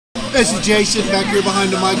This is Jay sitting back here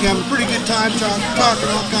behind the mic having a pretty good time talking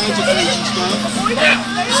all kinds of crazy stuff.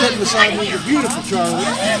 Sitting beside me, the beautiful Charlie.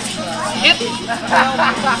 Yep.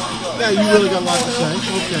 Yeah, you really got a lot to say.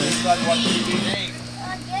 Okay.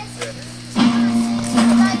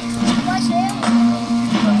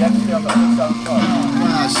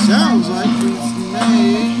 Sounds like we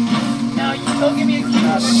may No, you go give me a cue.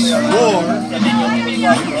 score. And then you'll give me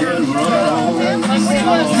a cue. Like, what do you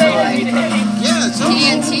want to say? Yeah, it's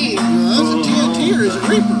TNT. That's a TNT or is it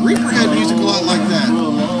Reaper? Reaper had music a lot like that.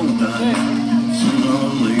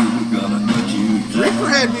 Reaper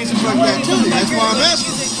had music like that too. That's why I'm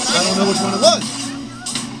asking. I don't know which one it was.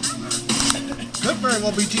 Could very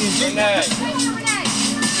well be TNT.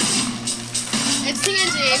 It's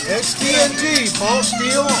TNT. It's TNT. Paul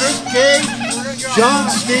Steele, Chris Cage, John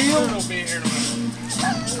Steele.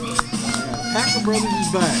 Packer Brothers is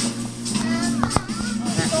back.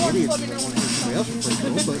 Packer Idiots. Somebody else was pretty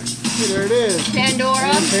cool, but there it is.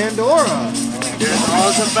 Pandora. Pandora. There's all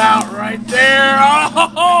it's about right there.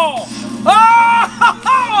 Oh! Oh!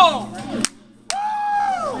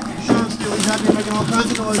 John Steele, he's happy making all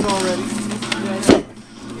kinds of noise already.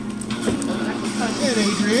 And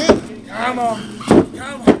Adrian. Come on.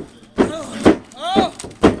 Come on. Oh!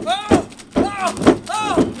 Oh! Oh!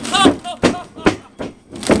 Oh!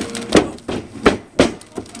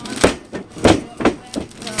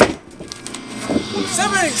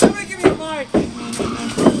 Somebody give me a mic.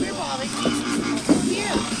 Here, Bobby.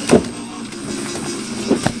 Here.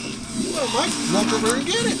 Well, Mike, walk over and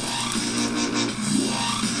get it.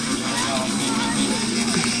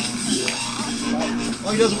 Oh,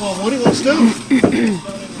 he doesn't want one, he wants two.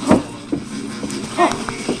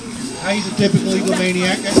 He's a typical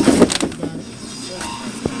egomaniac.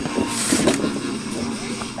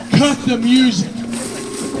 Cut the music.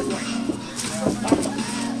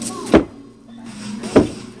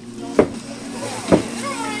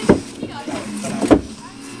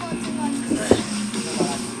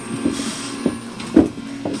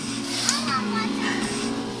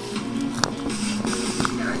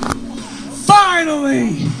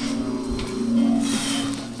 Finally!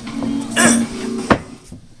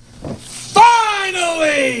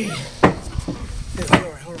 Finally!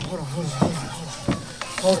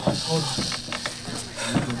 Hold on.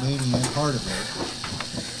 Egomaniac part of it.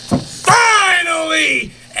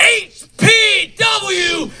 Finally!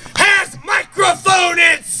 HPW has microphone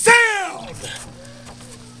and sound!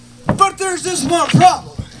 But there's just one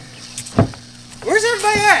problem. Where's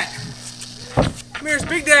everybody at? Here's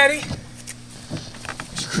Big Daddy.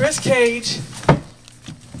 There's Chris Cage.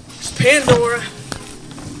 There's Pandora.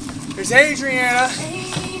 There's Adriana.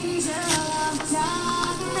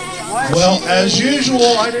 Well, as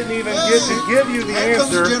usual, I didn't even get to give you the Here comes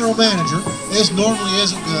the answer. general manager. This normally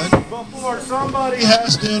isn't good. Before somebody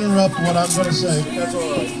has to interrupt what I'm going to say. That's all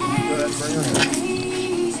right. Go ahead, bring her in.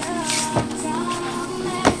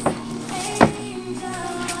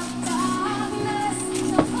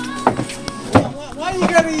 Why you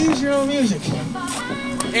gotta use your own music?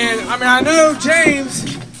 And I mean, I know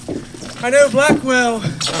James, I know Blackwell,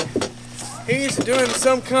 he's doing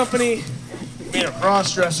some company, being a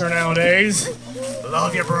cross-dresser nowadays.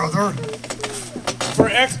 Love you, brother. For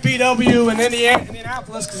XPW in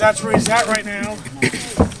Indianapolis, because that's where he's at right now.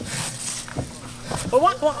 But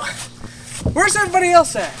where's everybody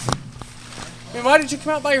else at? I mean, why did you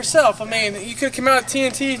come out by yourself? I mean, you could have come out at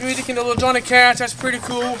TNT music and a little Johnny Cash, that's pretty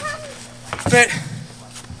cool. But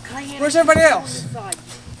where's everybody else?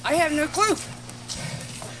 I have no clue.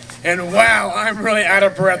 And wow, I'm really out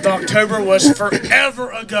of breath. October was forever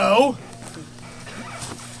ago.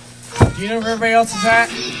 Do you know where everybody else is at?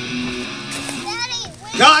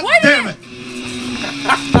 God damn it!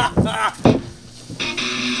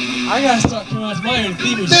 I gotta start coming out to my own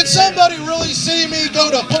theme music. Did somebody really see me go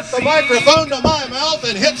to put the microphone to my mouth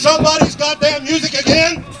and hit somebody's goddamn music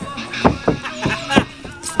again?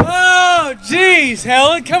 Oh, jeez,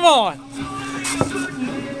 Helen, come on.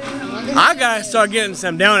 I gotta start getting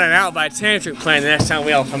some Down and Out by Tantric playing the next time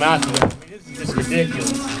we all come out together. I mean, this is just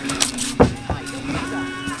ridiculous.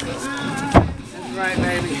 That's right,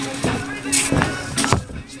 baby.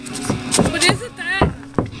 But isn't that?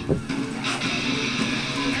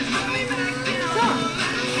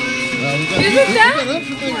 Isn't that?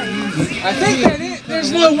 I think that is.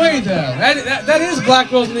 There's no way, though. That is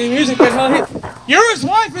Blackwell's new music. But you're his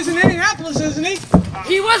wife is in Indianapolis, isn't he?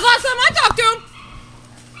 He was last time I talked to him.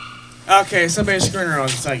 Okay, somebody's screwing her on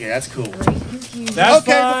the side. That's cool. That's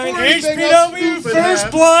Okay, fine. before anything else HPW stupid First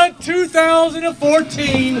happens. Blood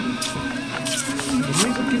 2014. The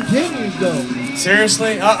music continues though.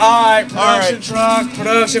 Seriously? Alright, production truck,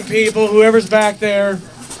 production people, whoever's back there.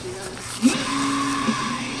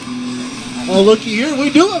 Oh, looky here, we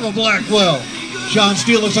do have a Blackwell. Sean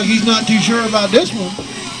Steele looks like he's not too sure about this one.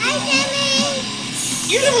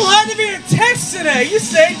 You didn't lie to me in text today. You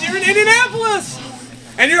said you're in Indianapolis.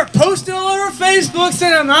 And you're posting all over Facebook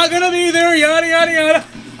saying I'm not going to be there, yada, yada, yada.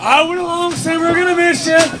 I went along, said we're going to miss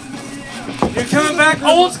you. You're coming back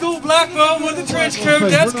old school Blackwell with the trench coat.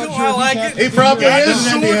 That's cool. I like it. He probably is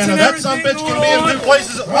Shorts Indiana. and That some bitch everything can be in going two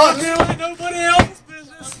places at on. once. Rocking like nobody else's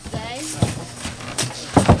business.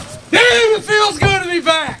 Damn, it feels good to be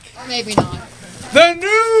back. Or maybe not. The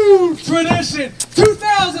new tradition,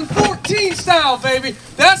 2014 style, baby.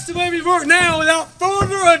 That's the way we work now. Without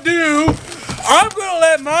further ado, I'm going to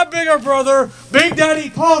let my bigger brother, Big Daddy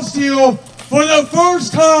Paul Steele, for the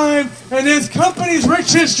first time in this company's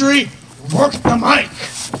rich history, work the mic.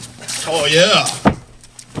 Oh, yeah.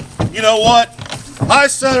 You know what? I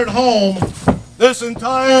sat at home this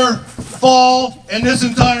entire fall and this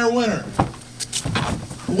entire winter.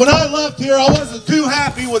 When I left here, I wasn't too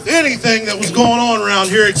happy with anything that was going on around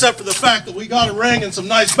here except for the fact that we got a ring and some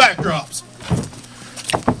nice backdrops.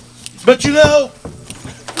 But you know,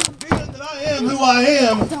 being that I am who I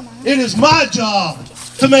am, it is my job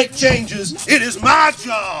to make changes. It is my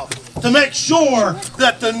job to make sure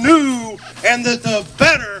that the new and that the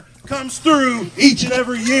better comes through each and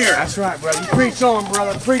every year. That's right, brother. You preach on,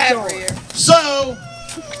 brother. Preach on. So,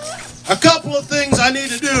 a couple of things I need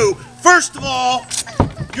to do. First of all,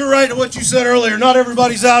 you're right to what you said earlier. Not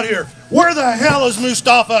everybody's out here. Where the hell is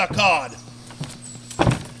Mustafa Akkad?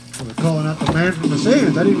 Well, they're calling out the man from the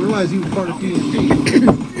sands. I didn't realize he was part of TNT.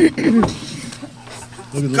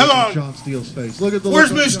 Look at the Come look on. on Sean Steele's face. Look at the Where's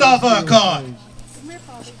look on Mustafa Sean Steele's Akkad?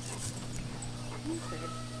 face.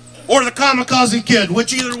 Or the Kamikaze Kid?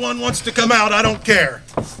 Which either one wants to come out, I don't care.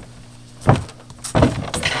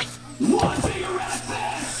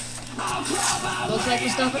 Looks like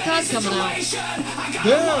Mustafa Akkad's coming out.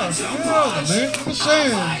 Yeah, the man from the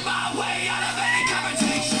sands.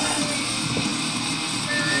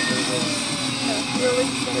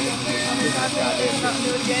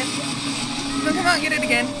 Come out and get it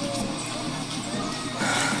again.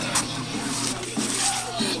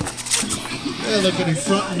 Yeah, look at him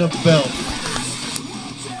fronting the belt.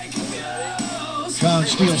 Sean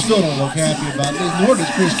Steele still don't look happy about this, nor does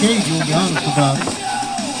Chris Cage, you'll be honest about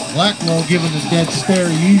it. Blackwell giving the dead stare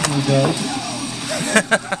he usually does.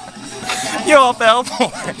 You all fell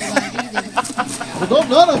for it. Well, don't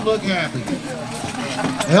none of them look happy.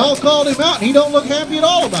 They all called him out, and he don't look happy at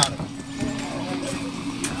all about it.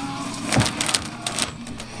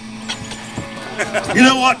 You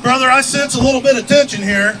know what, brother? I sense a little bit of tension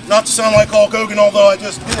here. Not to sound like Hulk Hogan, although I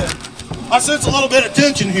just did. I sense a little bit of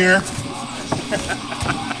tension here.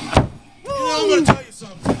 You know, I'm going to tell you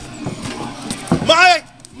something.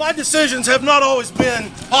 My decisions have not always been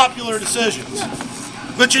popular decisions.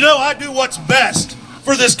 But you know, I do what's best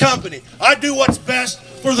for this company. I do what's best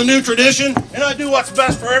for the new tradition, and I do what's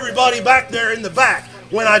best for everybody back there in the back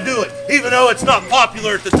when I do it, even though it's not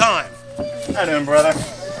popular at the time. I know, brother.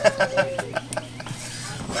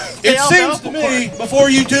 It seems to me, before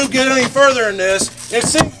you two get any further in this, it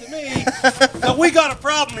seems to me that we got a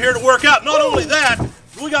problem here to work out. Not only that,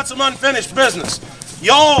 we got some unfinished business.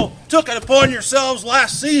 Y'all took it upon yourselves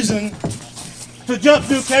last season to jump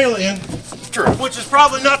Deucalion, which is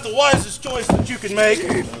probably not the wisest choice that you can make,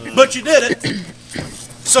 but you did it.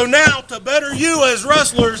 So now, to better you as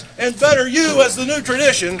wrestlers and better you as the new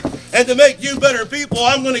tradition, and to make you better people,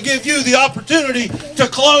 I'm going to give you the opportunity to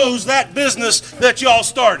close that business that y'all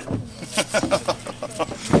started.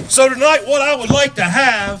 So tonight, what I would like to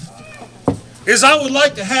have is I would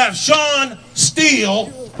like to have Sean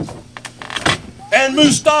Steele and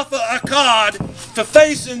Mustafa Akkad to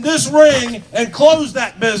face in this ring and close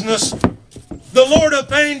that business, the Lord of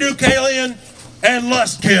Pain, Deucalion, and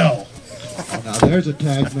Lustkill. Now there's a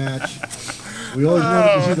tag match. We always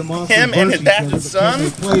wanted to see the Monsters Him and versus his each other, dad's but can son? they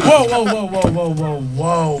play it? Whoa, whoa, whoa, whoa, whoa,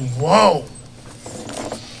 whoa, whoa, whoa.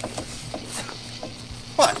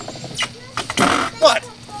 What? What?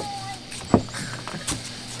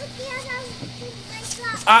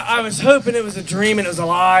 I was hoping it was a dream and it was a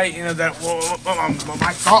lie, you know, that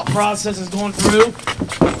my thought process is going through.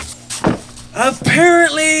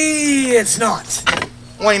 Apparently, it's not.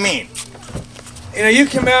 What do you mean? You know, you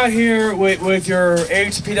come out here with your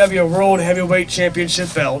HPW World Heavyweight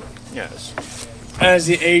Championship belt Yes. as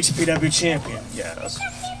the HPW champion. Yes.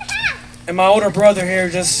 And my older brother here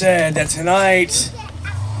just said that tonight,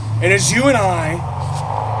 it is you and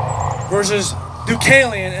I versus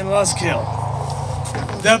Deucalion and Lustkill,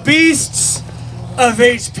 the beasts of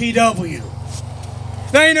HPW.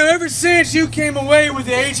 Now, you know, ever since you came away with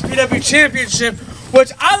the HPW Championship,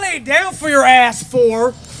 which I laid down for your ass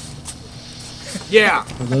for, Yeah.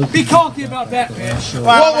 Be cocky about that, bitch.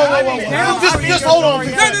 Whoa. Just hold on.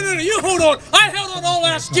 No, you hold on. I held on all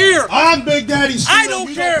last year. I'm Big Daddy Steel. I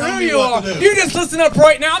don't care who you are. You just listen up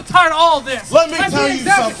right now. I'm tired of all this. Let me tell you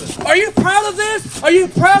something. Are you proud of this? Are you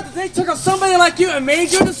proud that they took somebody like you and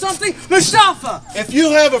made you into something? Mustafa! If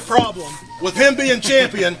you have a problem with him being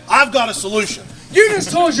champion, I've got a solution. You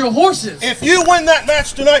just told your horses. If you win that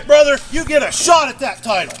match tonight, brother, you get a shot at that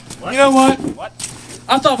title. You know what?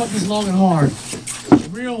 I thought about this long and hard.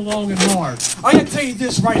 Real long and hard. I'm going to tell you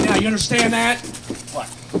this right now. You understand that? What?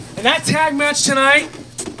 In that tag match tonight,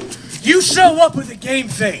 you show up with a game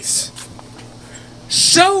face.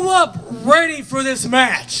 Show up ready for this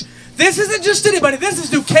match. This isn't just anybody. This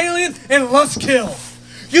is Deucalion and Lustkill.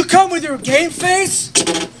 You come with your game face,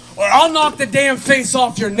 or I'll knock the damn face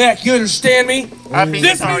off your neck. You understand me?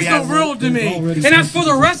 This means the world to me. And as for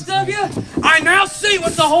the rest of you, I now see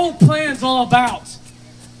what the whole plan's all about.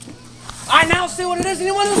 I now see what it is.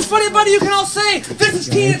 Anyone who's funny about it, you can all say, this is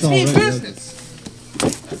TNT business.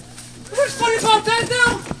 What's funny about that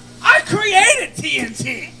now? I created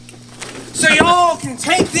TNT. So y'all can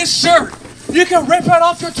take this shirt. You can rip it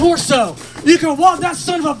off your torso. You can walk that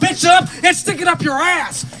son of a bitch up and stick it up your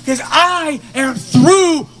ass. Because I am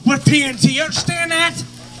through with TNT. You understand that?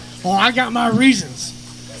 Oh, I got my reasons.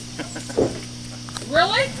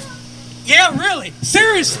 Really? Yeah, really.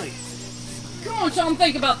 Seriously. Come on, Sean,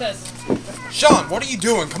 think about this. Sean, what are you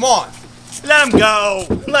doing? Come on. Let him go.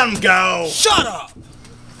 Let him go. Shut up.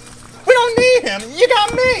 We don't need him. You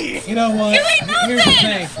got me. You know what? You ain't nothing. Here's the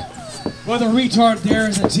thing. Whether retard there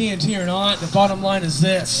is a TNT or not, the bottom line is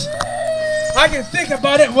this. I can think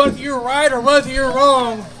about it whether you're right or whether you're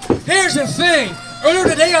wrong. Here's the thing. Earlier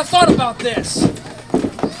today I thought about this.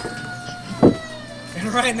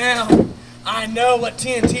 And right now, I know what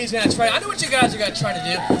TNT is going to try. I know what you guys are going to try to do.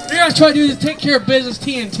 You're going to try to do is take care of business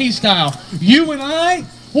TNT style. You and I,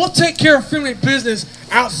 we'll take care of family business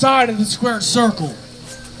outside of the square circle.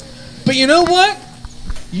 But you know what?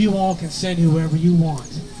 You all can send whoever you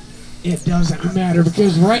want. It doesn't matter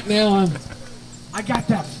because right now I got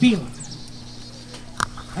that feeling.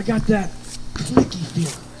 I got that clicky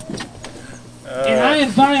feeling. And I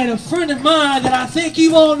invited a friend of mine that I think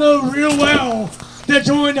you all know real well to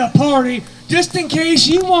join the party, just in case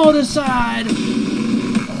you all decide,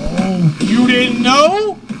 oh, you didn't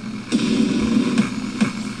know?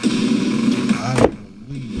 I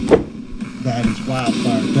believe that is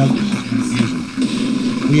Wildfire Douglas'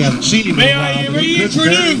 music. We haven't seen him in May a while. I but it could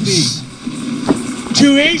very reintroduce to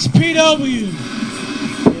HPW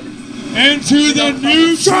and to the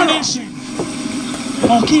new tradition.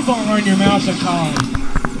 Oh, keep on running your mouth, Colin.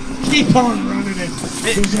 Keep on running it.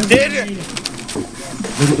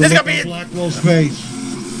 This gonna be Blackwell's face.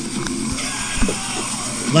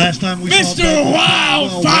 Last time we saw Mr. Douglas,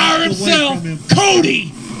 Wildfire walked away himself, from him.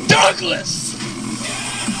 Cody Douglas.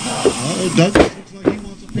 Oh, Douglas looks like he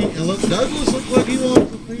wants a piece. Douglas looks like he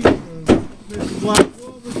wants a piece of Mr.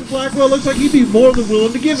 Blackwell. Mr. Blackwell looks like he'd be more than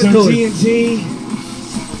willing to give it So to him.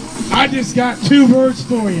 TNT, I just got 2 words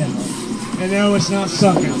for you. And no, it's not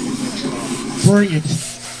sucking. Bring it.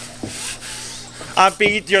 I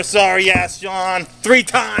beat your sorry ass, Sean, 3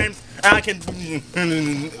 times, and I can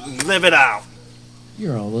live it out.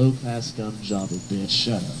 You're a low-class scum jobber, bitch.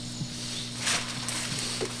 Shut up.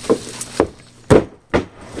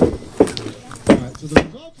 Alright, so the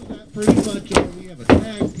results of that pretty much are we have a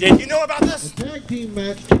tag team. Did you know about this? A tag team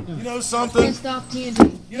match tonight. You know something? Can't stop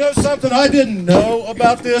TNT. You know something? I didn't know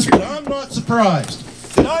about this, but I'm not surprised.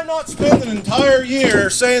 Did I not spend an entire year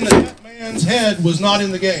saying that that man's head was not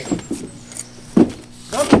in the game?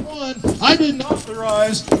 Number one, I didn't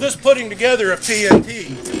authorize this putting together of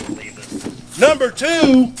TNT. Number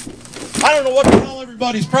two, I don't know what the hell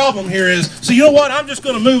everybody's problem here is. So you know what? I'm just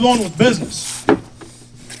going to move on with business.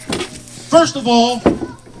 First of all,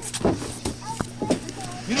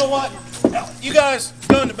 you know what? You guys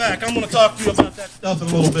go in the back. I'm going to talk to you about that stuff in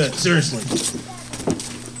a little bit. Seriously.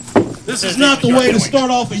 This is not the way to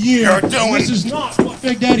start off a year. This is not what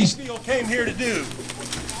Big Daddy Steel came here to do.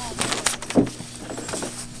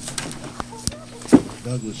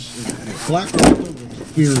 Douglas, Blackwell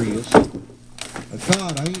was furious.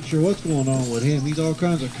 Akkad, I ain't sure what's going on with him. He's all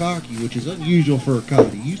kinds of cocky, which is unusual for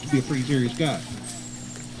Akkad. He used to be a pretty serious guy.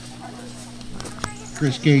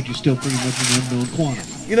 Chris Cage is still pretty much an unknown quantity.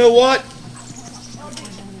 You know what?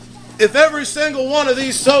 If every single one of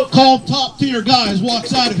these so-called top-tier guys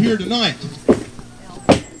walks out of here tonight,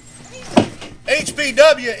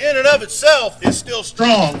 HPW in and of itself is still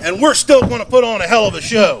strong, and we're still going to put on a hell of a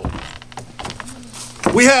show.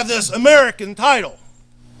 We have this American title.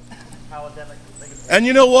 And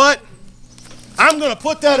you know what? I'm going to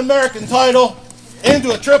put that American title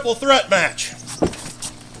into a triple threat match.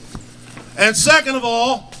 And second of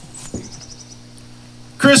all,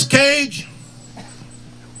 Chris Cage,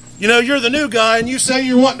 you know, you're the new guy and you say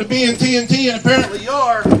you're wanting to be in TNT, and apparently you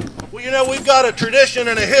are. Well, you know, we've got a tradition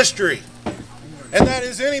and a history. And that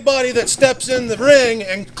is anybody that steps in the ring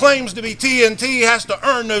and claims to be TNT has to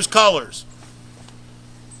earn those colors.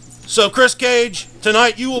 So Chris Cage,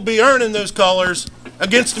 tonight you will be earning those colors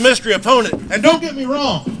against a mystery opponent. And don't get me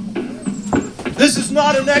wrong, this is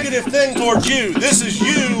not a negative thing towards you. This is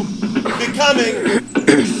you becoming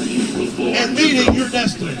and meeting your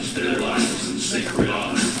destiny.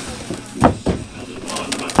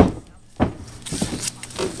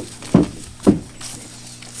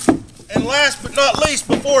 And last but not least,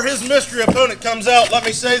 before his mystery opponent comes out, let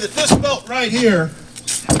me say that this belt right here,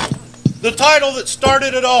 the title that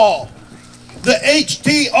started it all, the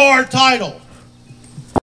HTR title,